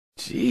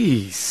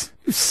Jeez,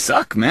 you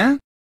suck, man.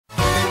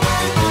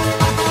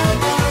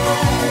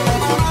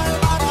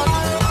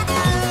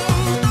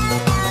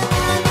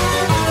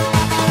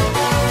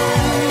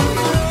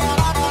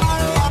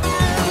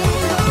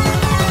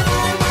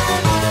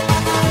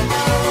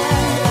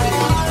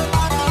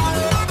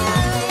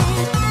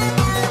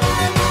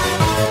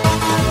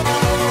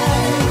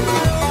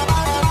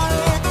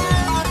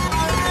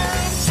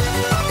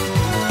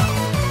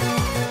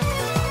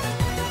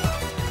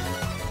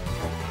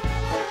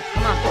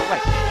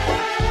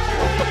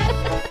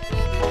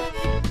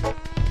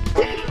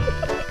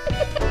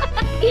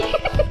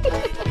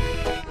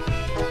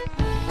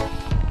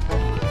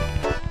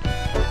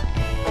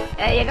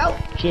 There you go.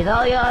 She's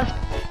all yours.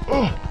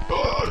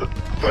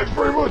 Thanks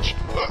very much.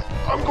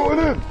 I'm going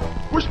in.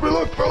 Wish me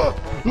luck, fella.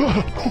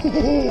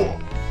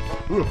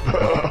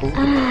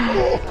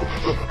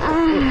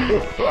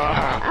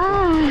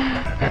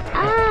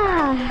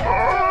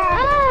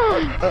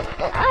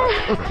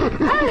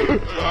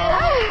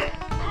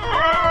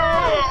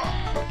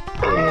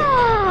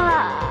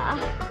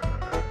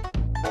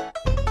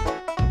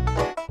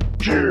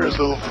 Cheers,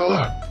 little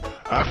fella.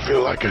 I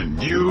feel like a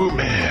new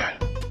man.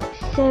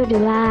 So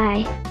do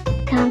I.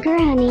 Conker,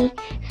 honey,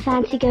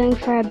 fancy going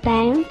for a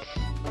bounce?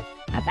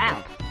 A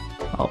bounce?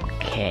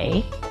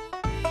 Okay.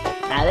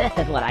 Now this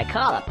is what I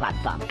call a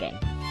platform game.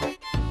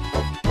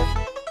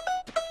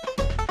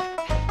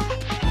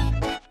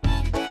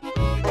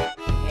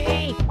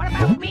 Hey, what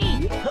about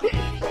me?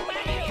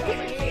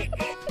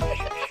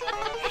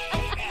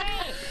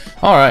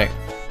 Alright.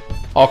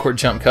 Awkward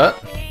jump cut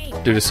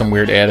due to some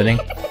weird editing.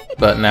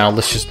 But now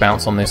let's just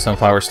bounce on these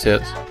sunflower's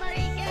tits.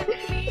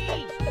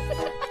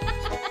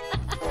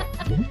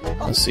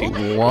 Let's see.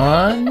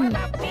 1,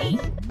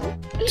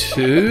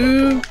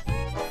 2.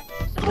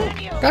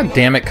 God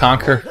damn it,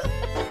 Conker.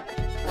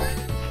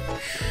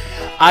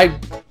 I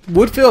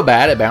would feel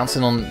bad at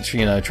bouncing on,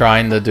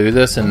 trying to do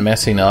this and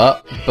messing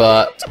up,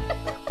 but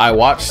I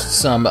watched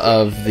some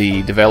of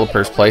the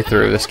developers play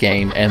through this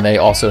game, and they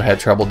also had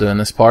trouble doing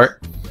this part.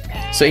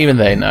 So even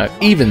they know.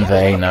 Even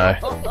they know.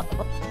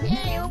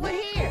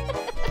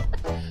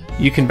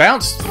 You can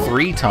bounce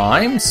 3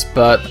 times,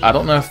 but I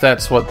don't know if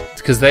that's what...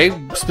 Because they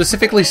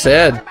specifically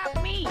said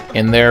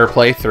in their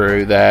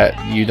playthrough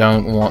that you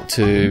don't want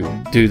to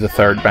do the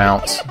 3rd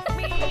bounce.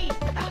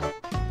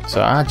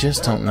 So I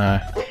just don't know.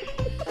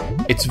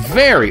 It's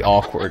very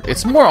awkward.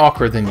 It's more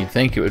awkward than you'd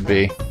think it would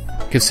be,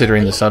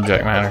 considering the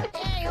subject matter.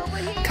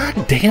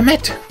 God damn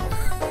it!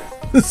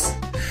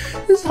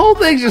 This whole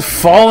thing's just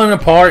falling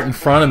apart in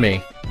front of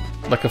me.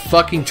 Like a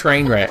fucking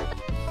train wreck.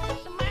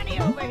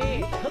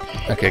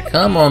 Okay,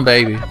 come on,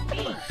 baby.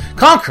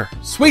 Conker!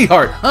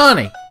 Sweetheart!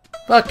 Honey!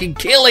 Fucking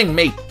killing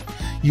me!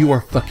 You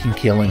are fucking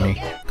killing me.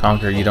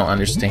 Conker, you don't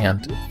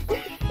understand.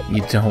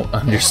 You don't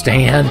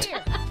understand.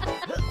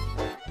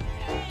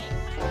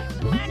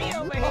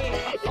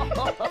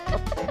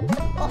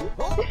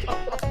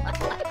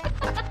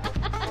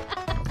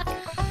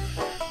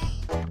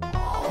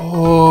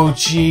 Oh,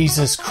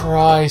 Jesus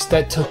Christ.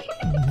 That took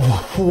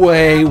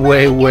way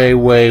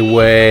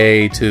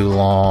too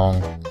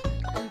long.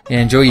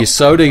 Enjoy your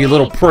soda, you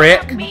little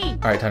prick.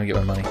 Alright, time to get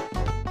my money.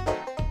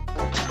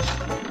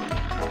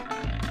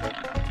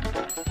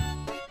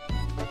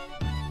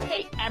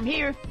 Hey, I'm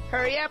here.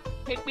 Hurry up.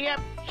 Pick me up,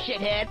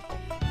 shithead.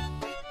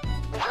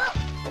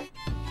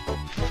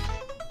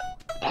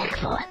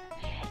 Excellent.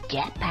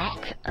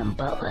 Jetpacks and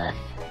butlers.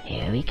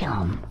 Here we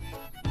come.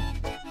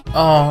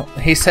 Oh,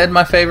 he said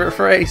my favorite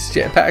phrase,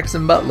 jetpacks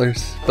and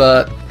butlers,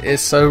 but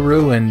it's so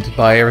ruined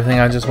by everything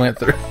I just went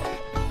through.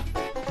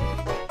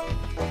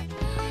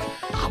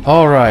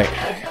 Alright,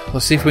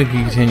 let's see if we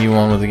can continue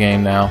on with the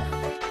game now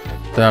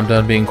that I'm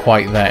done being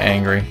quite that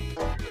angry.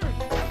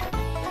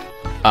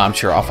 I'm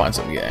sure I'll find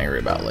something to get angry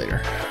about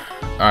later.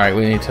 Alright,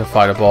 we need to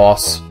fight a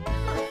boss.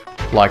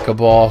 Like a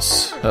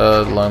boss.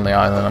 Lonely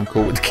Island, I'm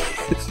cool with the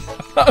kids.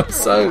 I'm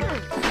so...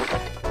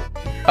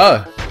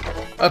 Oh,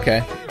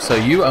 okay. So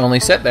you only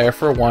sat there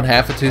for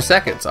 1/2 of 2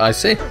 seconds. I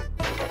see.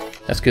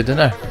 That's good to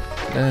know.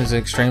 That is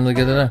extremely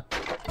good to know.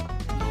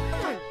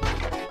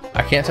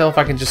 I can't tell if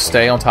I can just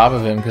stay on top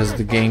of him because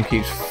the game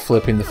keeps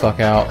flipping the fuck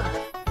out.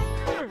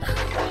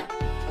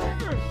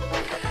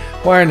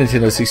 Why are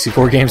Nintendo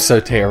 64 games so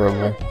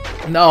terrible?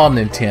 No,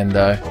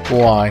 Nintendo.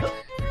 Why?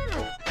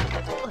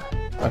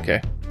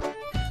 Okay.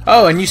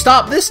 Oh, and you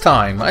stopped this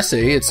time. I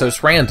see. It's so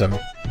random.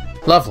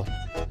 Lovely.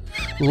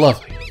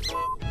 Lovely.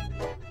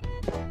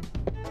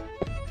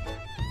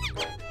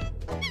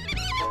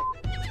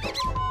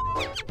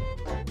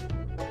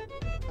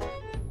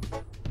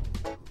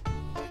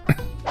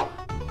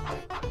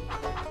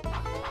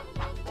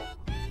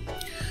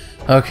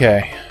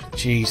 Okay,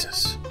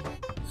 Jesus.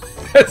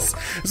 This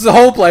the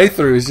whole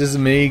playthrough is just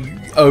me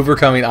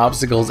overcoming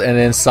obstacles and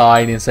then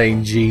sighing and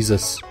saying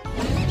Jesus.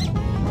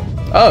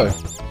 Oh,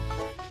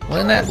 well,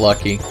 isn't that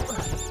lucky?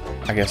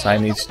 I guess I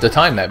need to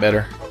time that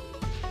better.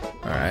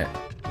 Alright.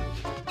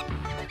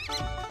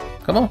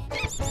 Come on.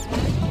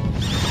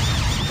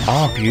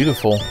 Oh,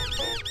 beautiful.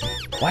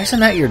 Why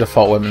isn't that your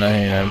default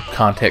weapon?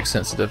 Context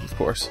sensitive, of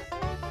course.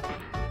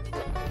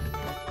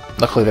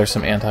 Luckily, there's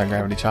some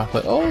anti-gravity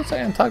chocolate. Oh, it's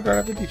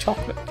anti-gravity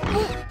chocolate.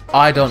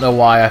 I don't know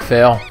why I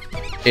fell.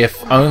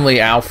 If only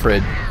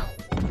Alfred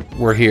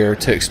were here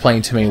to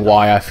explain to me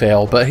why I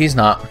fell, but he's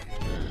not.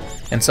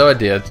 And so I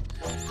did.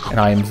 And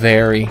I am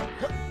very,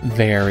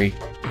 very,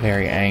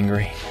 very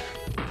angry.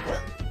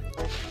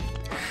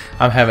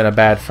 I'm having a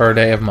bad fur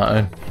day of my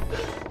own.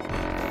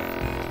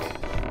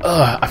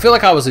 I feel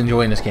like I was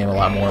enjoying this game a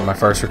lot more in my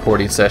first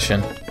recording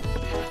session.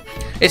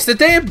 It's the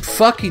damn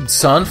fucking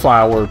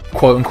sunflower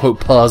quote-unquote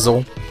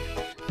puzzle.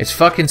 It's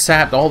fucking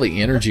sapped all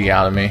the energy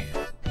out of me.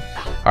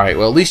 Alright,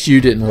 well at least you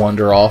didn't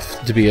wander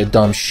off to be a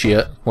dumb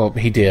shit. Well,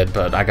 he did,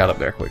 but I got up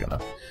there quick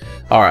enough.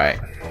 Alright.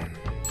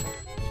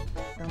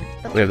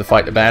 We have to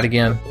fight the bat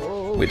again?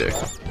 We do.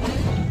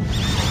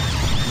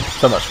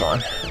 So much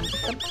fun.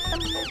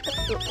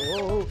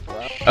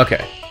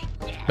 Okay.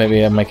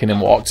 Maybe I'm making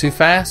him walk too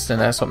fast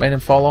and that's what made him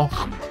fall off.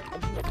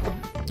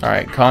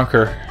 Alright,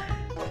 Conker.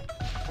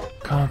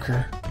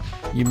 Conker.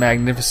 You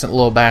magnificent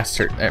little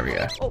bastard. There we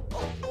go.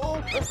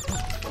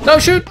 No,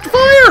 shoot!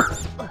 Fire!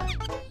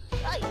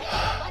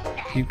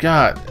 You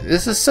got...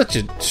 This is such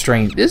a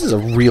strange... This is a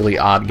really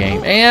odd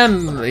game.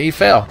 And he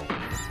fell.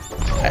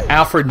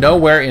 Alfred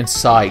nowhere in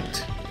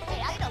sight.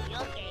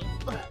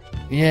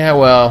 Yeah,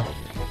 well...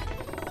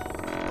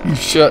 You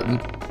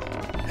shouldn't.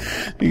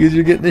 Because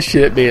you're getting the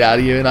shit beat out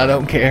of you and I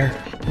don't care.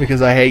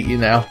 Because I hate you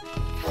now.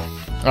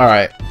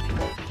 Alright.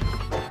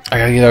 I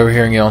gotta get over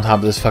here and get on top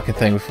of this fucking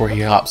thing before he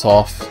hops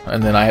off.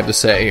 And then I have to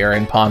sit here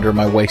and ponder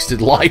my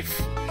wasted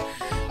life.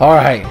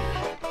 Alright.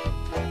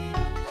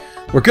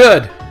 We're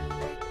good.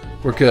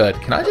 We're good.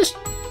 Can I just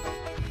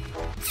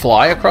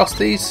fly across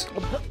these?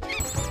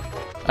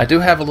 I do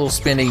have a little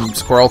spinning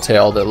squirrel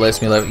tail that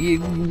lets me live.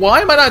 Why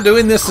am I not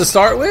doing this to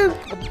start with?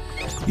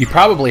 You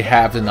probably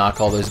have to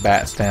knock all those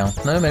bats down.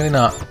 No, maybe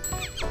not.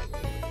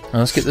 Now,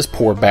 let's get this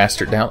poor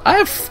bastard down. I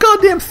have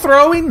goddamn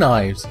throwing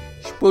knives.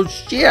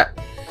 Bullshit.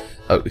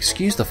 Oh,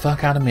 excuse the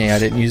fuck out of me. I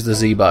didn't use the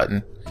Z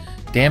button.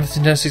 Damn,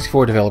 Nintendo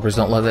 64 developers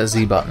don't love that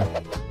Z button.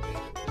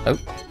 Oh,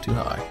 too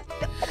high.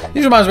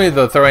 This reminds me of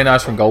the throwing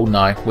knives from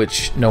GoldenEye,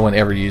 which no one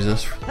ever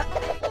uses.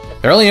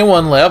 They're only in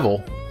one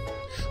level.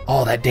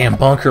 Oh, that damn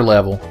bunker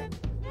level.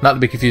 Not to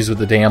be confused with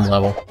the dam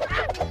level.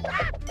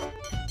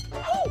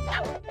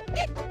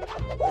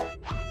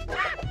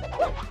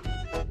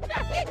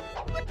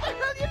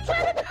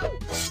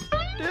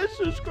 This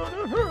is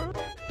gonna hurt.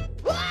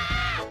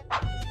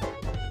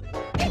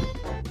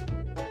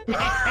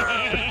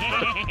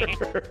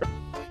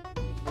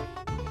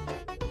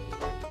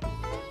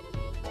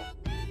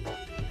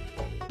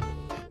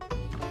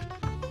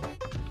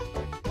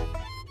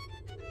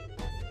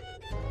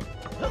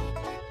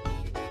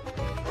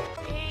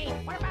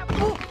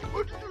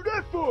 What'd you do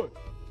that for?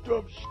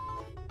 Dumb shit.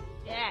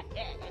 Yeah,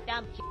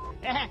 dumb shit.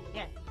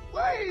 Yeah.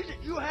 Why is it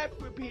you have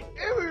to repeat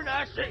everything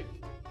I say?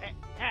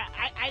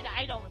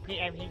 I don't repeat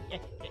everything.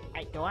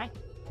 Do I?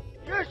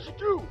 Yes, you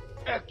do,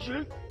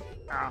 actually.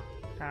 Oh,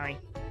 sorry.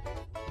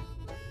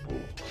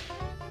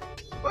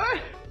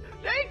 Why,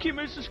 thank you,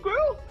 Mr.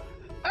 Squirrel.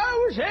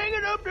 I was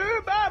hanging up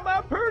there by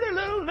my pretty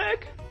little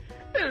neck.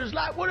 It was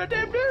like one of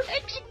them there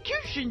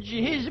executions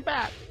you hears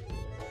about.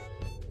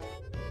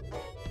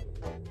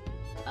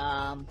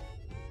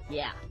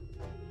 Yeah.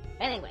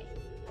 Anyway,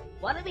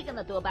 what are we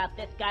gonna do about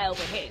this guy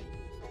over here?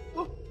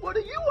 Well, what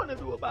do you want to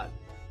do about it?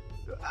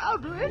 I'll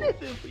do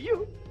anything for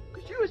you,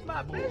 because you is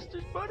my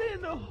bestest buddy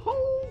in the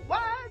whole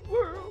wide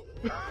world.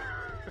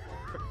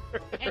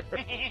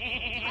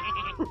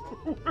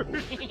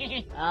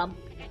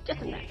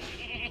 Just a second.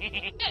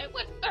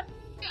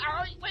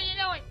 What are you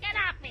doing? Get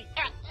off me!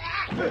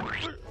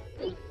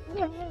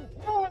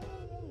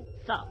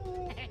 So,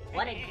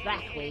 what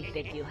exactly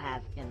did you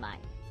have in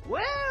mind?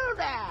 Well,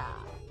 now,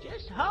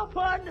 just hop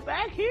on the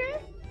back here,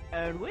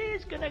 and we're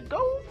gonna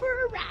go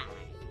for a ride.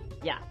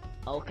 Yeah,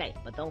 okay,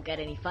 but don't get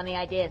any funny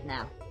ideas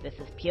now. This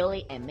is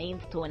purely a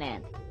means to an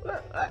end.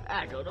 Well,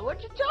 I don't know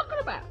what you're talking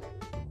about.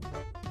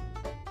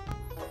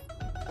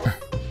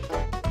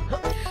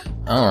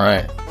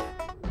 Alright.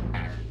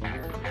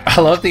 I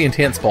love the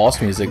intense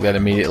boss music that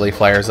immediately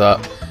flares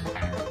up.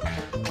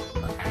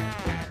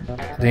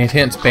 The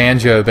intense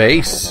banjo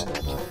bass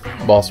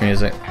boss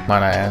music,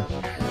 might I add.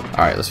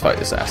 Alright, let's fight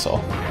this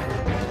asshole.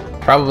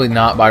 Probably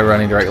not by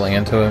running directly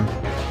into him.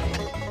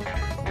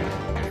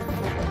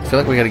 I feel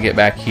like we gotta get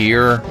back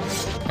here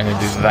and then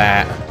do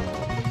that.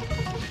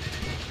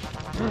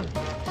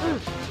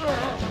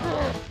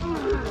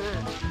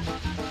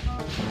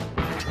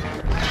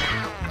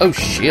 Oh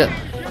shit.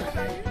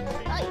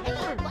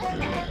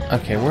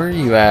 Okay, where are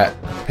you at,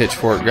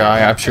 pitchfork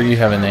guy? I'm sure you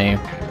have a name.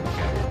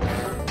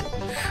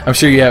 I'm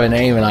sure you have a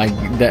name, and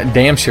I'm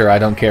damn sure I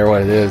don't care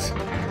what it is.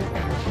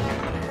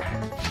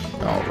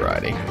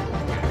 Alrighty.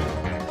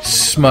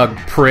 Smug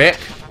prick.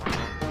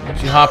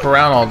 Don't you hop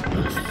around all...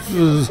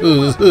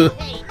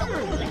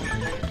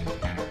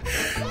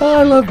 Oh,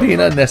 I love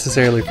being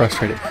unnecessarily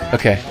frustrated.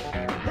 Okay.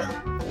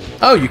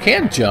 Oh, you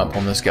can jump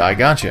on this guy.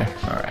 Gotcha.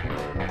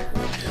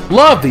 Alright.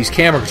 Love these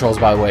camera controls,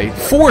 by the way.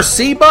 4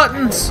 C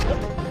buttons?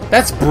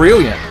 That's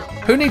brilliant.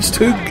 Who needs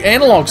 2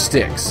 analog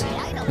sticks?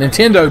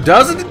 Nintendo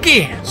does it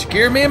again.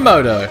 Shigeru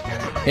Miyamoto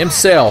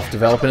himself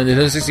developing a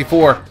Nintendo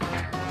 64.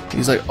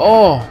 He's like,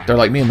 oh, they're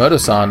like,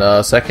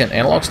 Miyamoto-san, second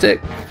analog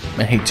stick?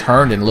 And he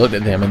turned and looked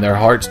at them, and their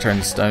hearts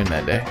turned to stone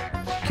that day.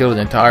 Killed an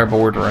entire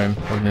boardroom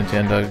of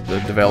Nintendo, the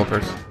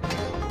developers.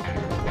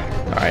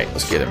 Alright,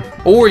 let's get him.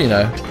 Or, you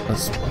know,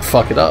 let's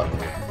fuck it up.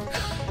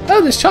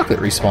 Oh, this chocolate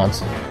respawns.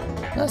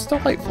 That's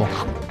delightful.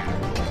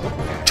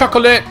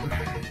 Chocolate!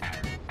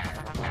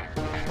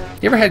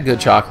 You ever had good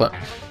chocolate?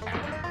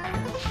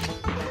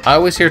 I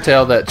always hear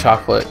tell that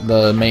chocolate,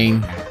 the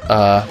main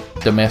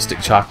domestic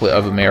chocolate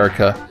of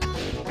America,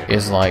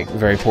 is like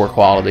very poor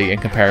quality in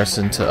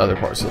comparison to other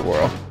parts of the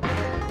world.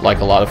 Like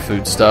a lot of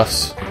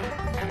foodstuffs.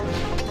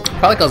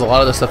 Probably because a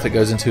lot of the stuff that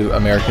goes into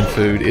American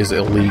food is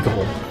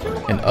illegal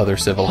in other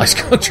civilized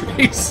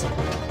countries.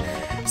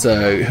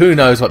 So who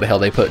knows what the hell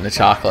they put in the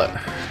chocolate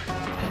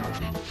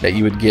that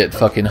you would get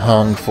fucking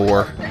hung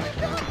for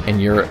in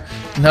Europe.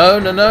 No,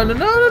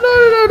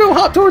 don't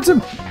hop towards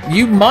him.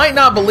 You might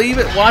not believe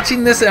it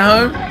watching this at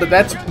home, but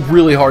that's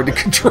really hard to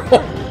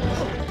control.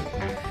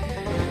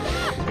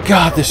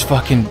 God, this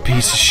fucking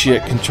piece of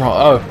shit control.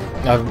 Oh,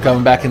 I'm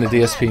coming back into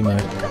DSP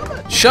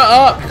mode. Shut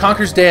up!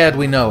 Conker's dead,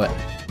 we know it.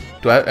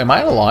 Am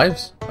I out of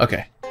lives?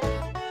 Okay.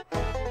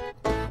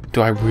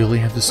 Do I really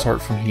have to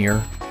start from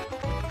here?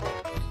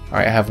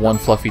 Alright, I have 1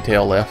 fluffy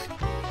tail left,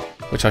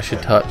 which I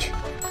should touch.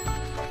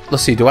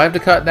 Let's see, do I have to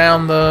cut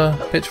down the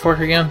pitchfork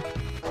again?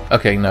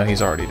 Okay, no,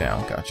 he's already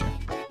down. Gotcha.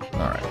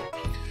 Alright.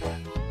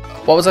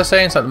 What was I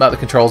saying? Something about the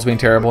controls being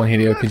terrible in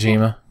Hideo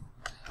Kojima?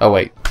 Oh,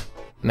 wait.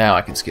 Now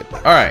I can skip.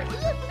 Alright.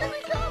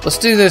 Let's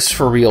do this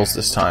for reals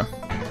this time.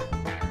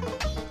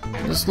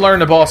 Let's learn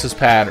the boss's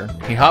pattern.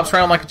 He hops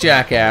around like a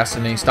jackass,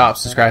 and then he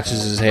stops and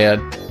scratches his head.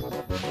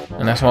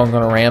 And that's why I'm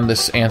going to ram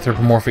this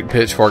anthropomorphic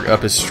pitchfork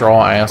up his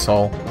straw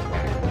asshole.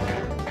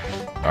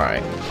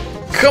 Alright.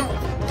 Come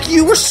on!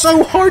 You were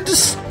so hard to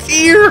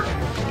steer!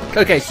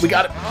 Okay, we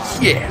got it.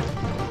 Yeah.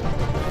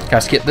 Can I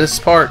skip this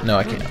part? No,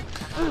 I can't.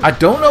 I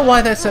don't know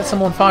why that sets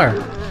him on fire.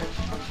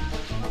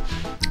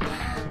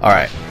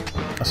 Alright.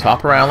 Let's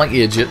hop around like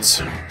idiots.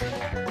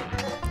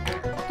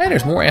 Hey,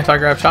 there's more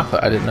anti-grav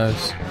chocolate I didn't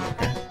notice.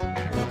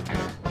 Okay.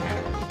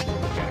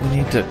 We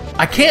need to...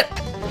 I can't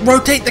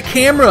rotate the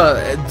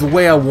camera the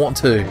way I want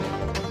to.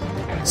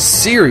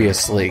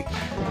 Seriously.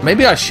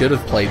 Maybe I should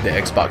have played the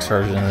Xbox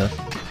version of this.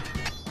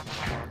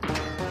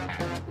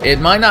 It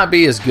might not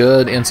be as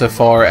good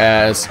insofar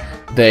as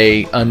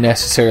they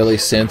unnecessarily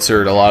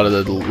censored a lot of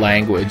the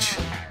language,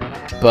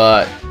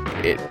 but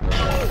it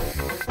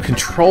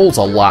controls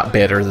a lot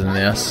better than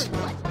this.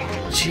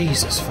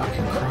 Jesus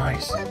fucking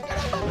Christ.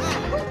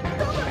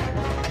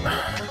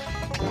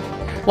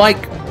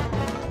 Like,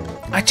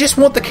 I just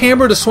want the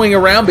camera to swing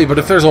around me, but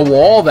if there's a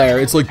wall there,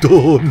 it's like,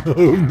 oh,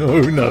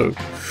 no.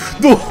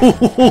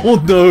 Oh,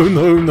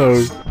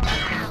 no.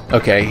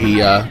 Okay, he,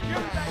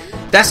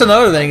 that's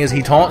another thing, is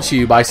he taunts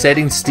you by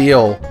setting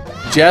still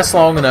just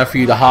long enough for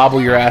you to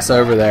hobble your ass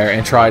over there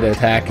and try to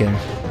attack him.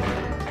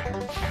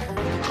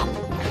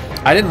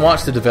 I didn't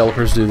watch the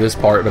developers do this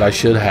part, but I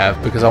should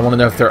have, because I want to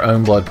know if their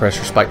own blood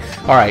pressure spiked.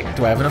 Alright,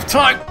 do I have enough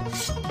time?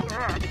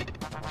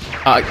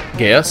 I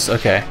guess,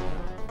 okay.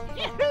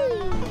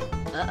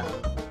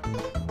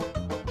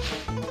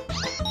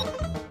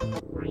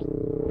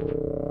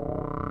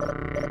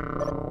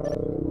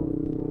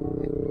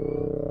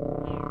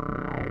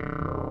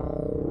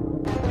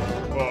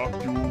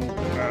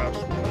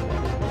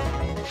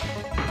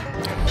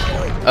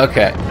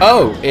 Okay.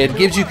 Oh, it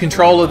gives you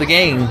control of the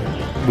game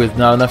with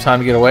not enough time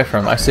to get away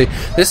from. I see.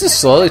 This is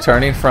slowly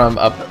turning from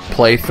a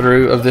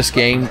playthrough of this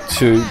game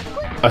to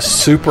a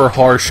super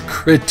harsh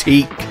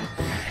critique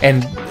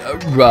and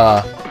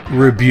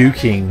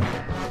rebuking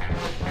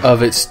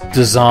of its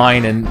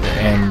design and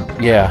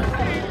yeah.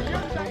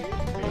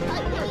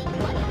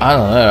 I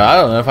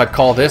don't know if I'd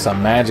call this a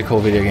magical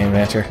video game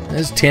adventure.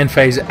 This is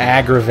Tenfey's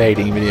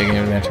aggravating video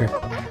game adventure.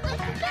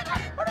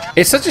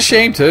 It's such a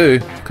shame too,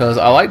 because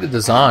I like the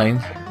design,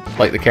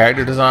 like the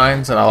character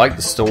designs, and I like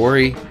the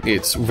story.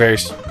 It's very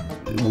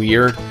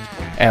weird,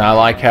 and I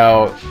like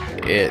how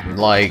it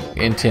like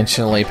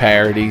intentionally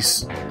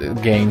parodies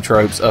game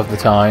tropes of the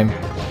time,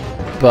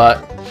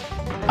 but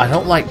I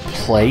don't like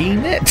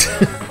playing it.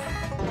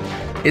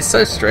 It's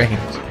so strange.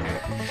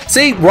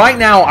 See, right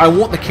now I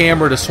want the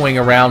camera to swing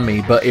around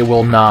me, but it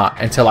will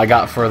not until I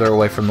got further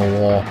away from the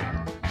wall.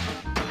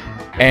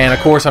 And of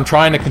course I'm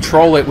trying to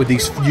control it with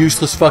these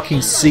useless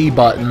fucking C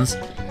buttons.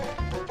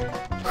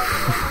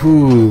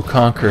 Ooh,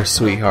 Conker,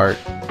 sweetheart.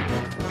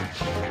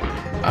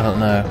 I don't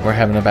know. We're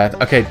having a bad...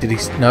 Okay, did he...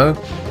 No?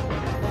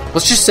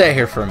 Let's just sit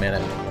here for a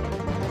minute.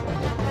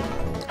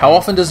 How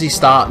often does he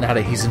stop now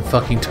that he's in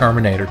fucking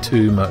Terminator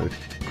 2 mode?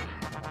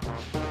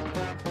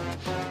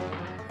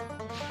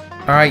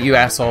 Alright, you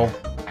asshole.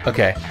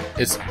 Okay.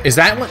 Is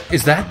that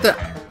the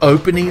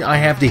opening I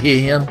have to hit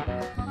him?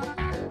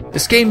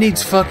 This game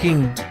needs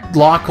fucking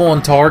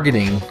lock-on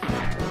targeting.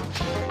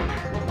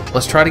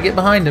 Let's try to get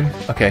behind him.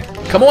 Okay.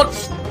 Come on!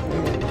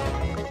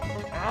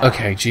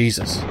 Okay,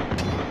 Jesus.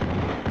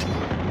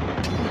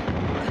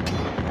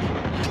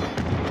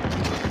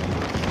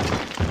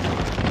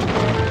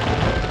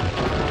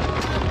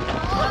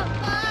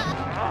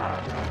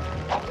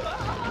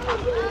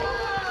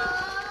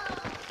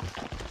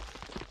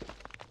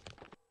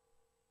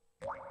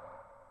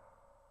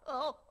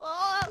 Ow,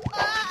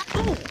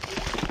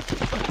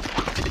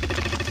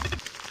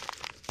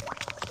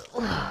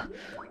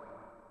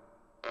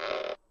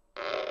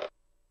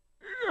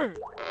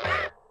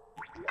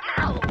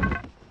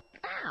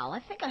 I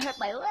think I hurt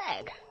my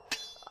leg.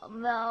 Oh,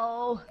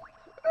 no.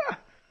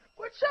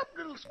 What's up,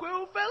 little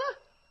squirrel fella?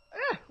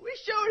 We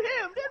showed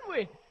him, didn't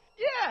we?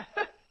 Yeah,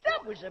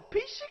 that was a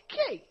piece of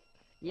cake.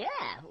 Yeah,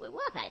 it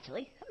was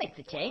actually. That makes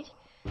a change.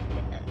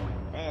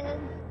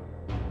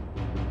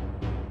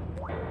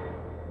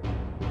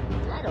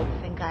 I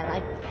don't think I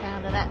like the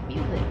sound of that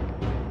music.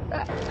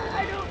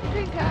 I don't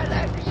think I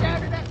like the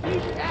sound of that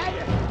music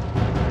either.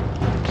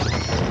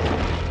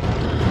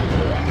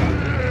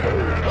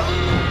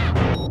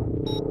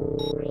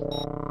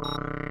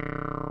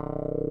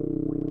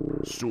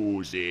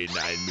 Susie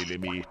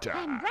 9mm.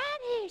 I'm right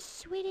here,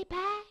 sweetie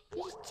pie.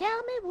 Just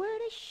tell me where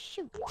to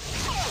shoot.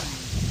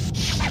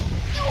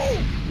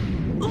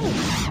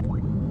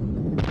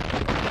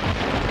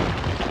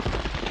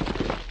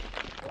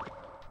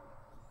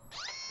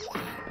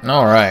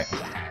 Alright.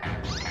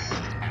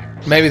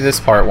 Maybe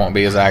this part won't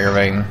be as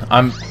aggravating.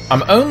 I'm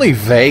only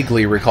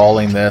vaguely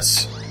recalling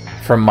this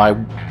from my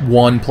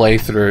one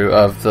playthrough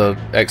of the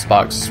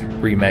Xbox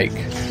remake.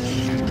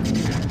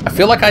 I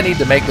feel like I need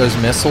to make those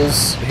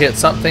missiles hit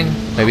something.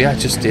 Maybe I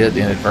just did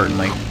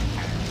inadvertently.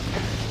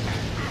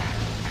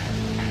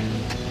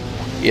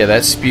 Yeah,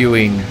 that's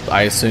spewing,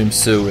 I assume,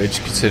 sewage,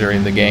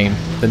 considering the game,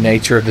 the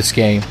nature of this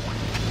game.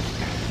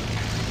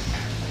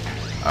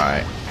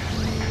 Alright.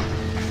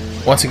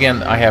 Once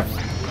again, I have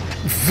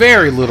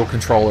very little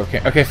control over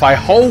camera. Okay, if I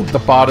hold the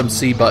bottom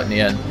C button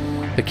in,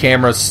 the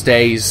camera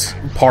stays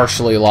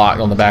partially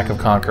locked on the back of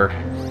Conker.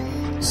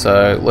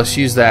 So let's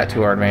use that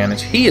to our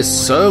advantage. He is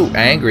so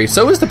angry.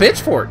 So is the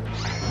pitchfork.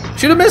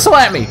 Shoot a missile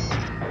at me,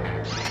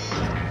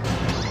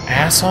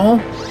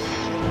 asshole.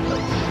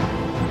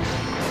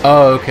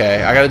 Oh,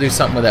 okay. I gotta do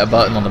something with that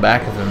button on the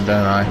back of him,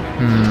 don't I?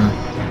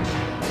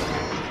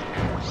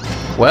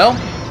 Well,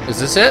 is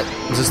this it?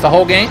 Is this the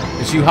whole game?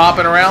 Is you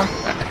hopping around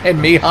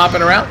and me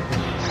hopping around?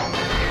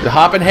 The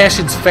Hoppin'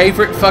 Hessian's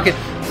favorite fucking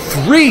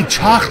 3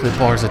 chocolate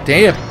bars of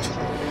damage.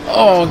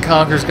 Oh, and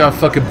Conker's got a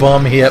fucking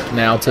bum hip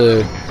now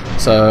too.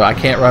 So I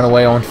can't run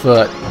away on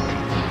foot.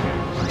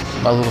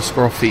 My little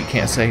squirrel feet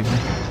can't save me.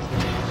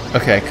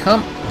 Okay,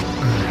 come.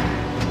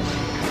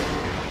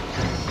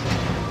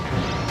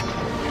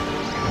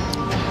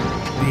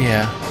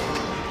 Yeah.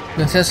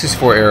 Nintendo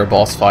 64 era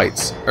boss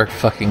fights are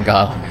fucking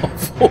god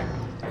awful.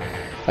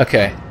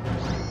 Okay.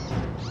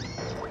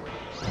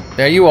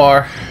 There you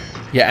are,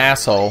 you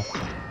asshole.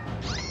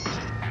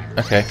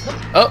 Okay.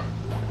 Oh!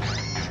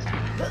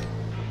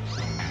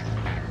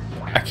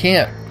 I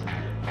can't.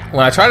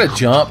 When I try to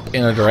jump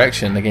in a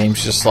direction, the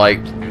game's just like,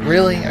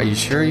 really? Are you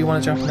sure you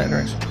want to jump in that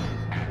direction?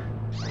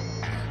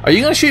 Are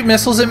you going to shoot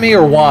missiles at me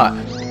or what?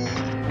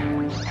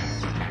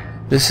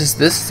 This is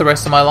the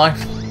rest of my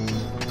life.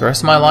 The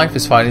rest of my life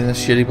is fighting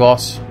this shitty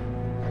boss.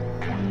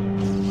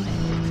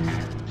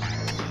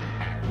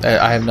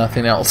 I have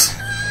nothing else.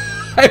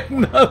 I have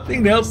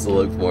nothing else to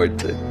look forward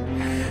to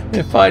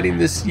than fighting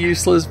this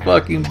useless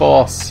fucking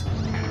boss.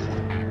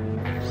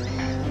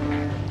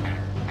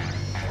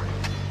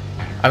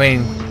 I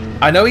mean,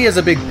 I know he has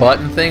a big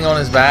button thing on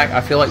his back.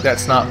 I feel like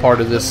that's not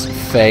part of this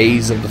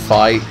phase of the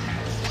fight,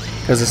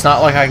 because it's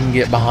not like I can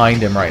get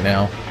behind him right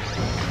now.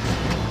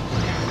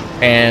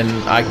 And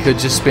I could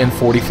just spend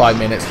 45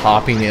 minutes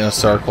hopping in a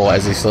circle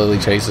as he slowly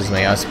chases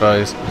me, I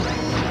suppose.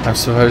 I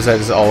suppose that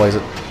is always...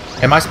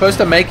 Am I supposed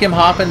to make him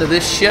hop into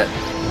this shit?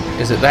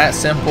 Is it that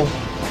simple?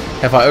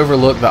 Have I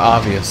overlooked the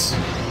obvious?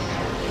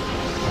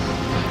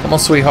 Come on,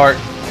 sweetheart.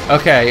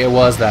 Okay, it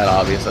was that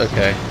obvious.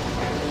 Okay.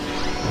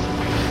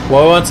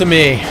 Woe unto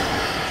me,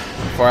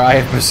 for I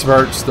have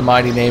besmirched the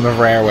mighty name of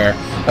Rareware.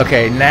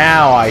 Okay,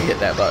 now I hit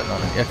that button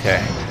on it.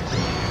 Okay.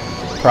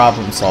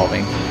 Problem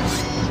solving.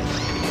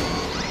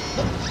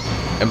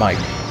 Am I...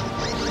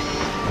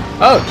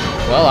 Oh,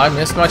 well, I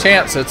missed my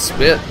chance. It's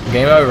it.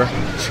 Game over.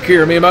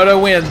 Shakira Miyamoto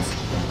wins.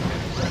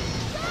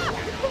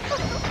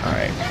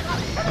 Alright.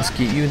 Let's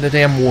get you in the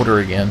damn water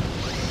again.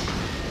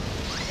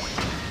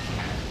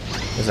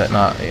 Is that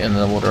not in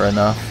the water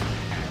enough?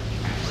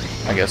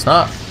 I guess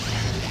not.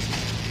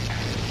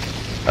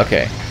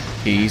 Okay.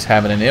 He's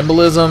having an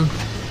embolism.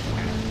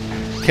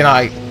 Can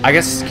I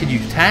guess, can you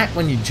attack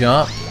when you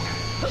jump?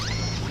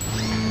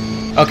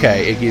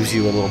 Okay, it gives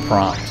you a little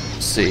prompt.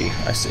 See,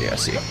 I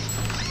see.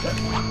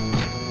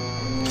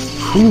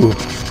 Whew.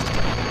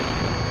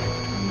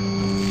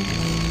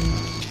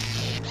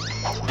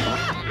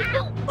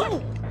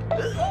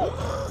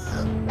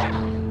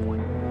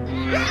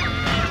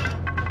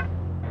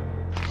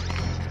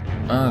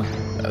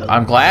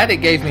 I'm glad it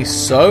gave me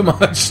so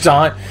much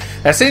time.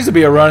 That seems to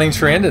be a running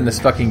trend in this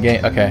fucking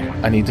game. Okay,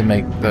 I need to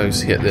make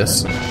those hit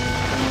this.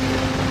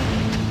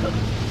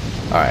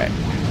 Alright.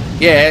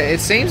 Yeah, it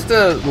seems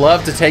to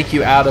love to take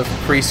you out of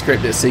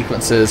pre-scripted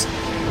sequences.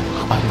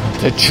 I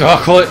want the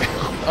chocolate.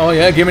 Oh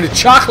yeah, give me the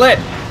chocolate.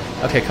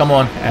 Okay, come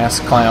on,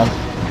 ass clown.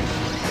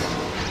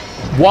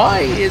 Why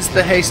is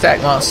the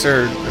Haystack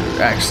monster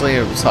actually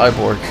a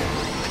cyborg?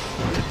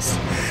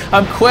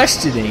 I'm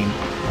questioning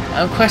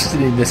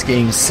this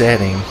game's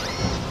setting.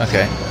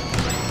 Okay.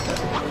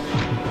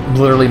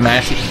 Literally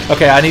mashing.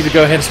 Okay, I need to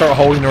go ahead and start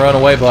holding the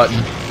runaway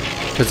button.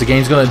 Because the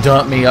game's going to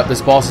dump me up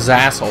this boss's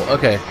asshole.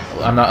 Okay.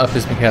 I'm not up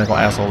his mechanical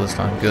asshole this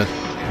time. Good.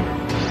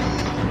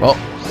 Well.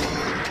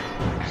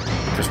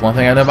 There's one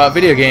thing I know about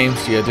video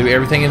games. You do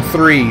everything in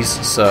threes.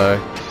 So,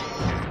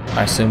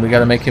 I assume we got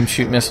to make him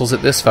shoot missiles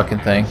at this fucking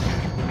thing.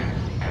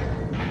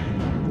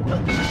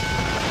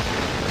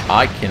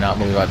 I cannot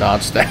believe I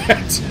dodged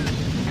that.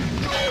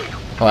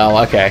 Well,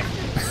 okay.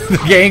 The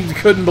game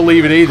couldn't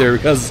believe it either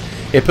because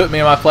it put me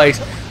in my place.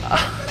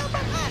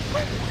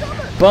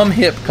 Bum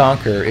hip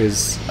Conker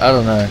is, I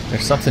don't know,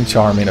 there's something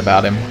charming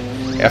about him.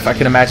 If I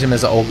can imagine him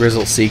as an old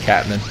grizzled sea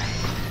captain.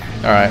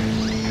 Alright.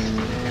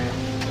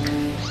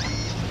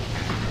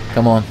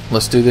 Come on,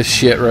 let's do this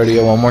shit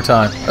rodeo one more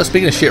time. Oh,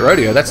 speaking of shit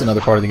rodeo, that's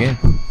another part of the game.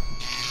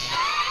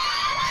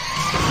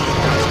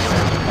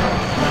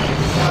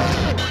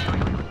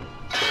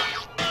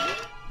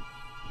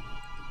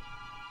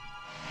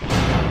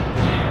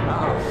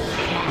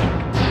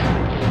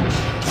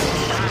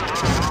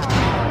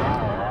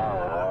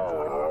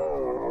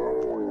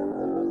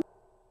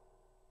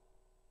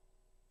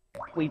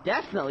 We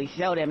definitely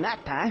showed him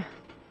that time.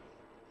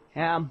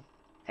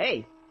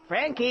 Hey,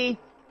 Frankie!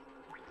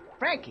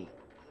 Frankie!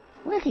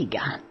 Where's he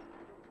gone?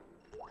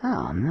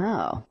 Oh,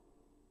 no.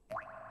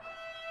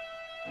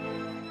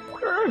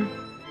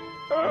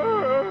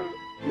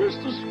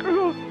 Mr.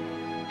 Squirrel,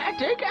 I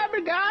think I'm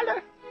a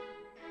goner.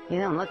 You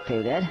don't look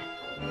too good.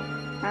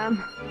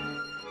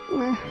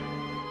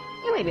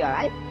 You may be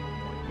alright.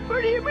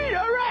 What do you mean,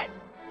 alright?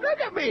 Look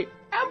at me.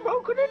 I'm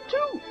broken in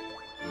two.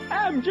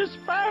 I'm just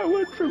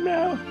firewood from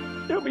now.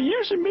 They'll be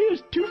using me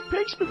as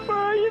toothpicks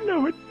before you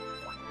know it.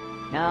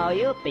 No,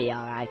 you'll be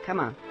alright. Come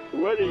on.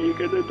 What are you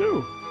gonna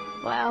do?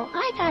 Well,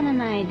 I got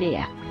an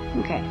idea.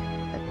 Okay,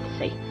 let's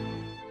see.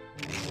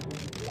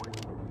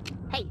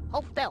 Hey,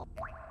 hold still.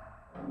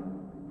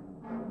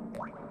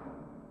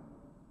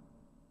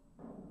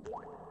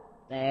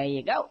 There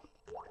you go.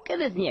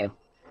 Good as new.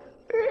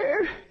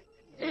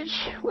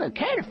 Well, it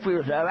kind of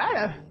feels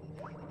alright.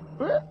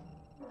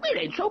 It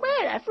ain't so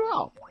bad after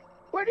all.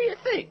 What do you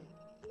think?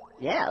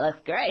 Yeah, it looks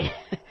great.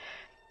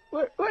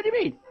 What do you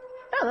mean?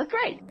 Oh, looks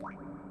great.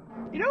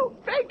 You know,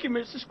 thank you,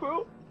 Mr.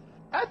 Squirrel.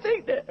 I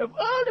think that of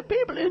all the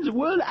people in the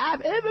world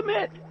I've ever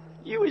met,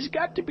 you has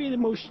got to be the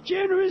most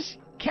generous,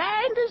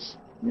 kindest,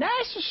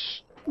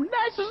 nicest,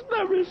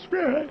 loveliest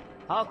guy.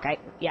 Okay,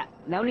 yeah,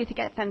 no need to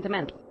get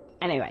sentimental.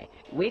 Anyway,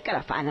 we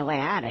gotta find a way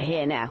out of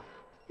here now.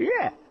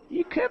 Yeah,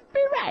 you could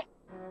be right.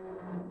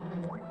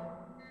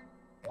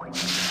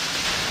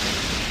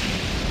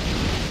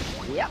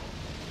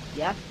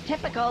 Yep,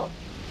 typical.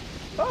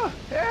 Oh,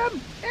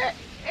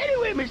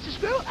 anyway, Mr.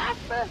 Squirrel,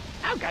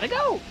 I've gotta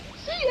go.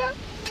 See ya.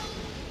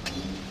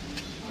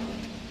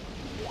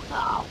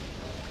 Oh.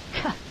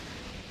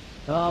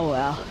 Oh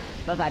well,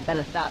 suppose I'd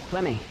better start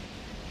swimming.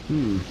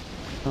 Don't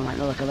like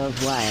the look of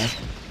those wires.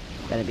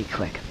 Better be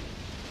quick.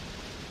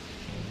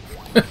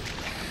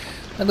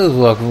 That does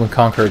look when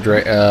Conker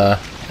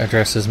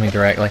addresses me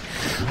directly.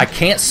 I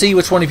can't see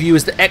which one of you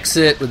is the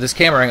exit with this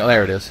camera angle.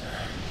 There it is.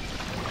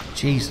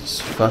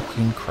 Jesus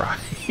fucking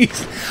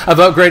Christ. I've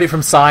upgraded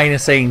from sighing to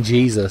saying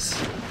Jesus.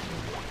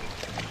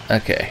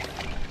 Okay.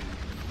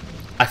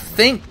 I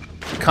think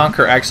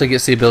Conker actually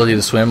gets the ability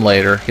to swim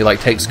later. He like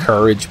takes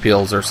courage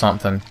pills or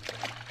something.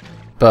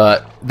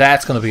 But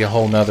that's going to be a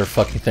whole nother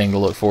fucking thing to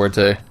look forward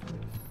to.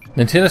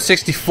 Nintendo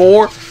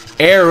 64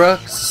 era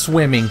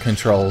swimming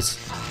controls.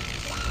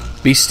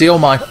 Be still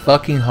my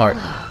fucking heart.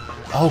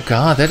 Oh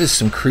god, that is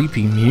some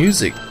creepy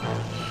music.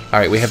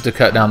 Alright, we have to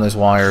cut down those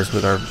wires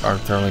with our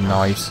throwing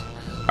knives.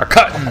 Our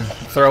cutting,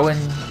 throwing,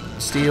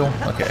 steel.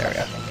 Okay, there we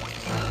go.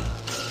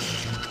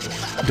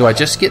 Do I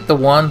just get the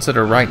ones that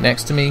are right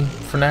next to me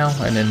for now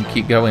and then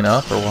keep going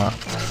up or what?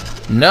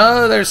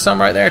 No, there's some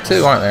right there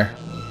too, aren't there?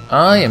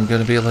 I am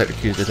going to be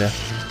electrocuted to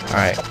death.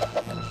 Alright.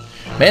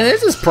 Man,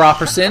 this is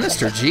proper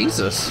sinister.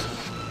 Jesus.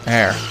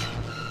 There.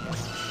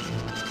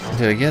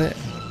 Did I get it?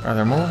 Are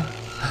there more?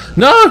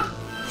 No!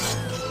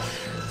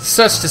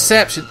 Such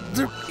deception.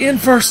 They're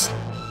inverse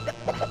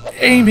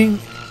aiming.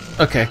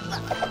 Okay.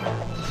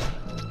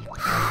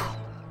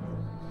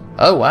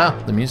 Oh, wow.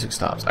 The music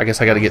stops. I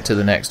guess I got to get to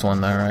the next one,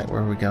 though, right?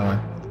 Where are we going?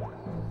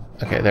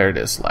 Okay, there it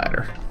is.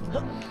 Ladder.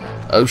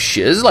 Oh,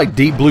 shit. This is like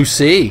Deep Blue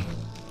Sea.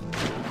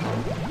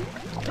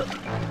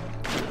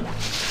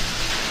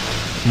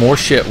 More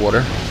shit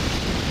water.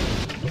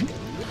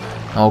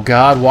 Oh,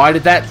 God. Why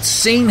did that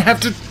scene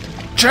have to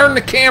turn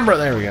the camera?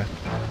 There we go.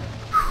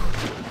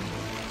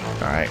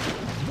 Alright.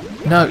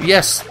 No,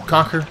 yes,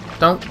 Conker.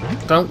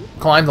 Don't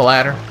climb the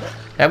ladder.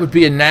 That would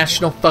be a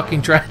national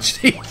fucking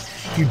tragedy.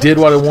 You did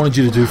what I wanted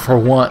you to do for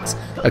once.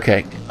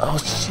 Okay. Oh,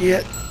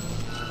 shit.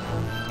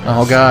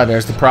 Oh, God.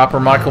 There's the proper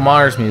Michael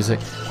Myers music.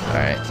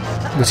 Alright.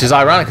 Which is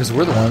ironic because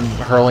we're the one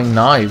hurling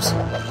knives.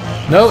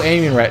 No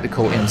aiming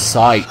reticle in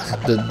sight.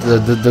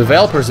 The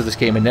developers of this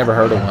game had never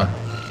heard of one.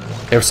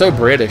 They were so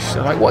British.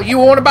 They're like, what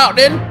you on about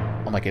then?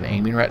 I'm like, an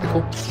aiming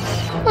reticle?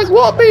 Like,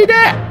 what be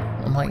that?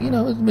 I'm like, you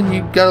know, when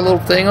you got a little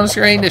thing on the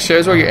screen that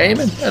shows where you're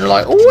aiming. And they're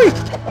like, oi!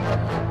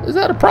 Is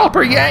that a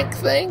proper yank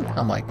thing?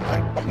 I'm like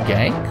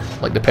yank?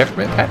 Like the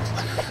peppermint packs?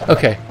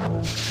 Okay.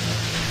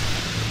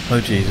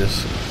 Oh,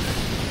 Jesus.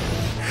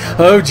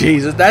 Oh,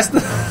 Jesus. That's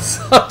the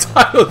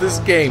subtitle of this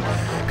game.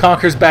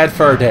 Conker's Bad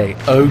Fur Day.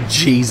 Oh,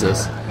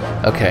 Jesus.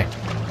 Okay.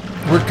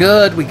 We're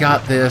good. We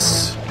got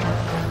this.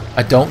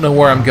 I don't know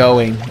where I'm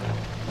going.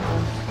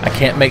 I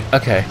can't make...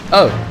 Okay.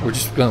 Oh, we're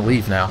just going to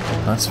leave now.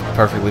 That's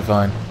perfectly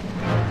fine.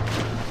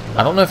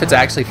 I don't know if it's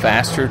actually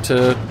faster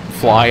to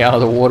fly out of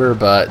the water,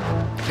 but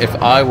if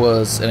I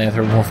was an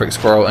anthropomorphic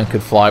squirrel and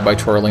could fly by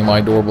twirling my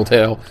adorable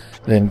tail,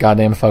 then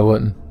goddamn if I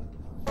wouldn't.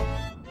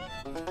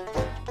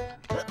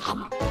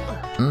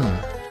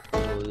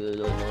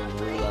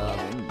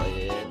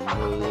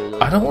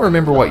 I don't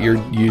remember what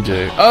you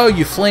do. Oh,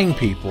 you fling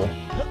people.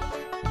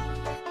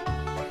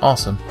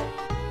 Awesome.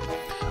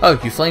 Oh,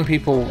 you fling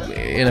people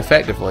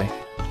ineffectively.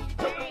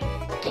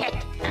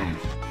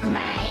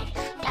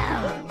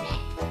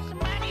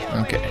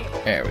 Okay,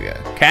 there we go.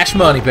 Cash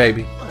money,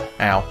 baby.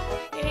 Ow.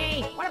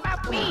 Hey, what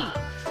about me?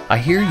 I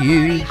hear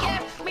you.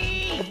 Help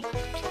me!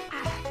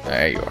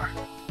 There you are.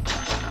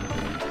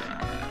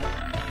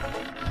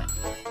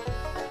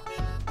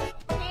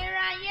 Here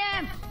I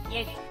am,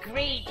 you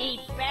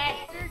greedy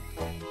bastard!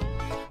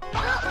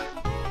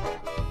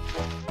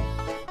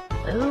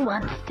 Who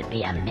wants to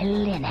be a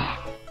millionaire?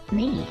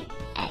 Me,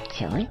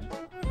 actually.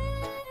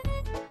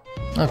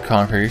 Oh,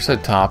 Conker, you're so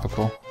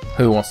topical.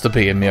 Who wants to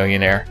be a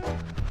millionaire?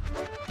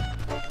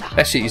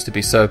 That shit used to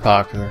be so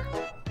popular.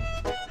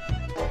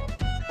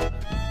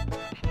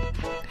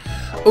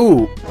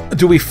 Ooh,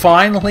 do we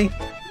finally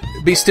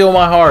Be Still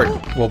My Heart?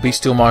 Well, Be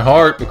Still My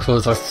Heart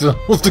because I fell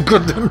off the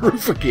goddamn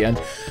roof again.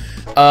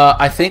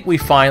 I think we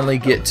finally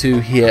get to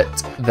hit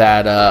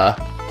that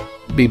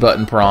B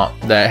button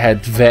prompt that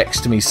had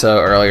vexed me so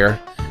earlier.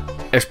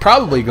 There's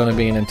probably going to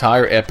be an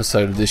entire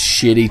episode of this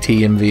shitty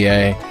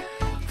TMVA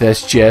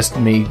that's just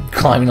me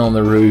climbing on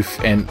the roof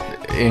and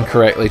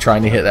incorrectly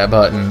trying to hit that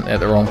button at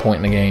the wrong point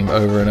in the game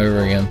over and over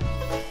again.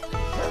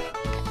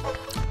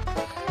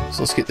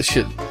 So let's get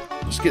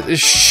this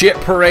shit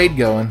parade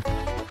going.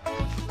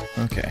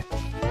 Okay.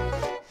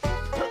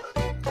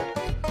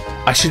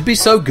 I should be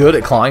so good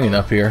at climbing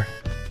up here,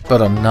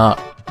 but I'm not.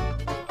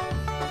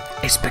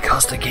 It's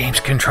because the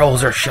game's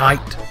controls are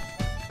shite.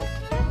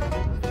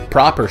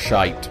 Proper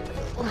shite.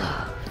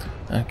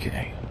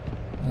 Okay.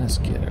 Let's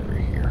get over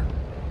here.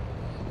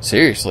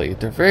 Seriously,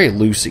 they're very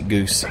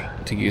loosey-goosey,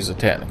 to use a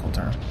technical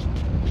term.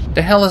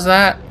 The hell is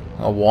that?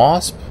 A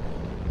wasp?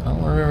 I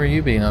don't remember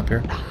you being up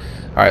here.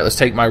 Alright, let's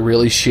take my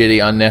really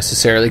shitty,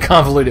 unnecessarily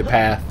convoluted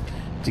path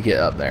to get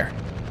up there.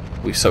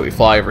 So we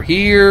fly over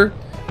here,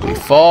 we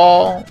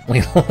fall,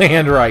 we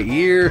land right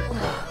here.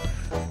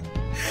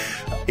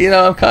 You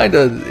know,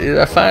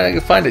 I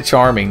find it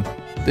charming,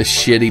 the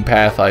shitty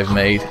path I've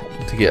made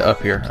to get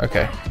up here.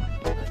 Okay.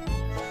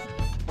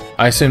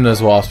 I assume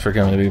those wasps are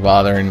going to be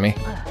bothering me.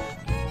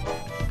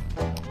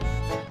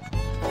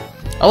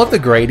 I love the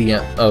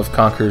gradient of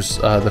Conker's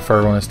the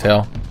fur on his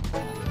tail.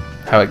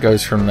 How it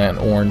goes from that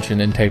orange and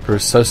then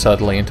tapers so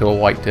subtly into a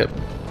white tip.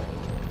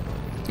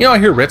 You know, I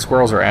hear red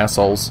squirrels are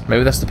assholes.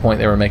 Maybe that's the point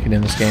they were making in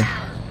this game.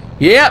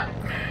 Yep!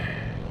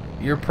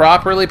 You're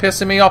properly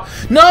pissing me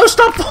off. No,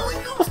 stop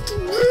falling off the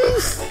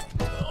roof!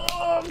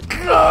 Oh,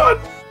 God!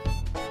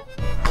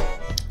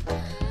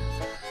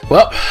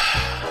 Well,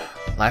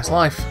 last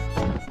life.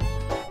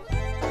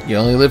 You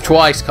only live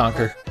twice,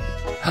 Conker.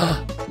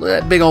 Look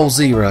at that big old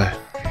zero.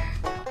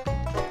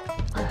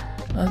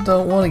 I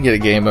don't want to get a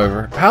game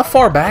over. How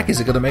far back is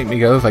it going to make me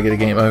go if I get a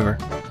game over?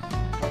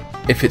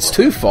 If it's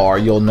too far,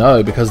 you'll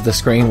know because the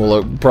screen will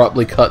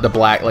abruptly cut to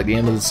black like the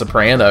end of The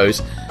Sopranos,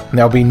 and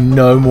there'll be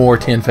no more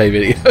Tenfey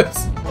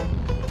videos.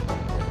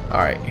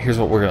 Alright, here's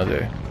what we're going to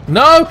do.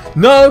 No!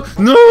 No!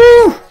 No!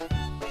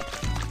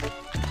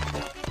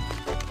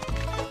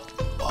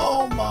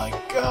 Oh my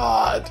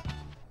God!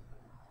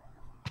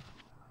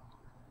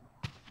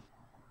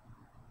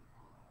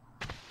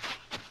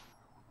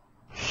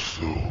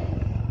 So,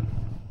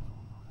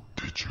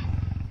 did you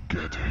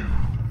get him?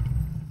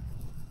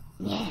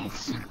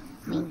 Yes,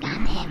 we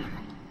got him.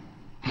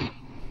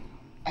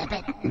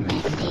 But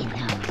maybe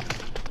no